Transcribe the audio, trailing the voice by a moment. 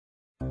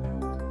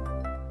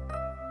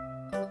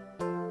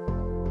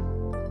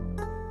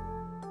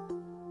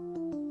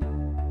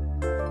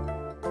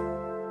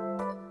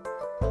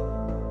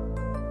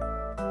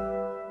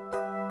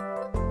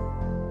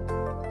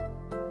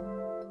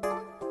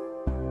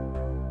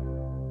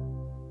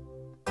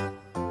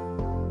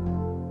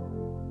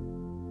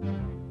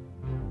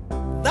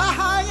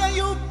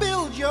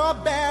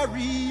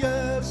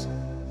barriers,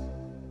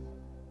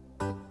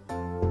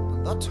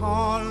 the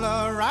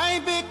taller I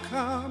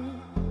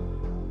become.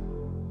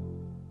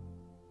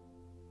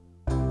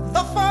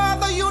 The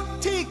farther you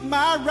take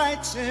my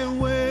rights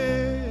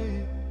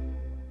away,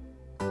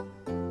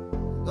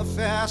 the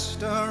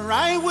faster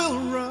I will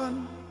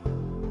run.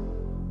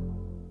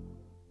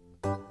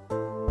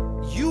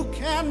 You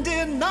can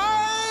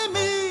deny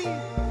me,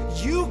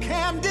 you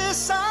can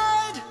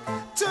decide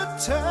to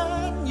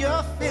turn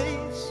your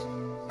face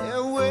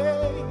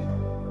away.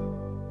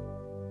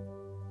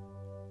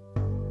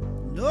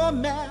 No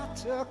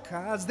matter,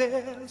 'cause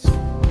there's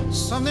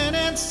something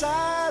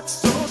inside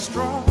so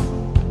strong.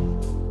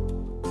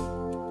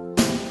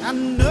 I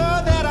know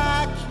that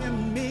I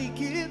can make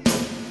it,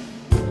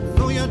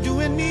 though you're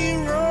doing me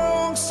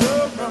wrong, so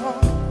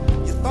wrong.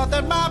 You thought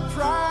that my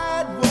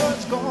pride was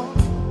gone.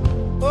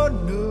 Oh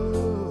no,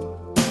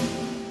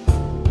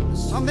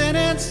 there's something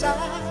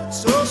inside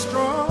so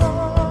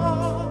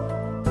strong.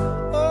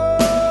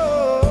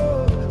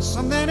 Oh,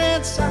 something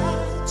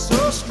inside so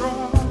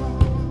strong.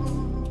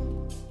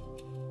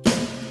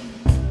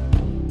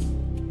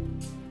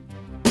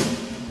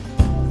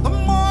 The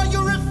more you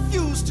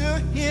refuse to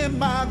hear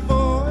my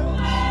voice,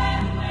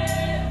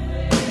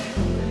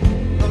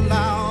 the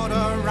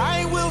louder I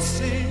will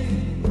sing.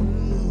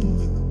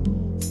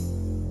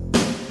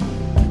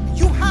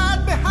 You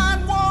hide behind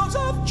walls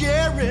of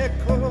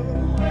Jericho,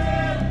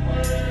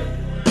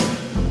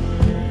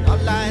 your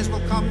lies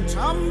will come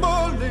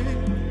tumbling.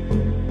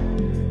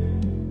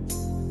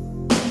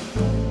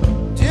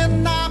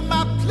 Deny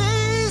my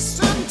place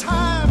and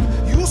time,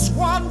 you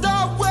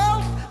squander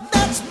wealth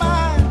that's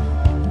mine.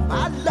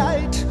 My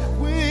light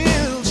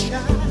will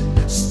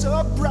shine so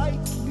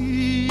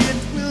brightly it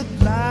will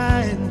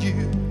blind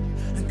you,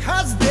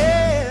 'cause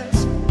there's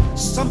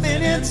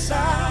something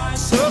inside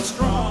so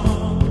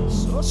strong,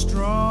 so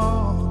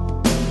strong.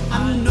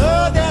 I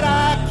know that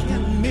I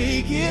can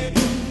make it,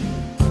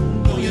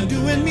 though you're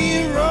doing me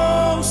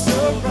wrong, so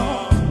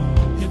wrong.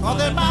 You thought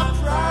that my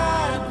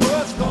pride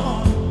was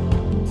gone.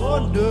 Oh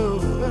no,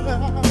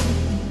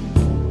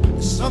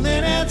 there's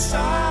something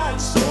inside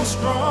so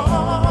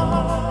strong.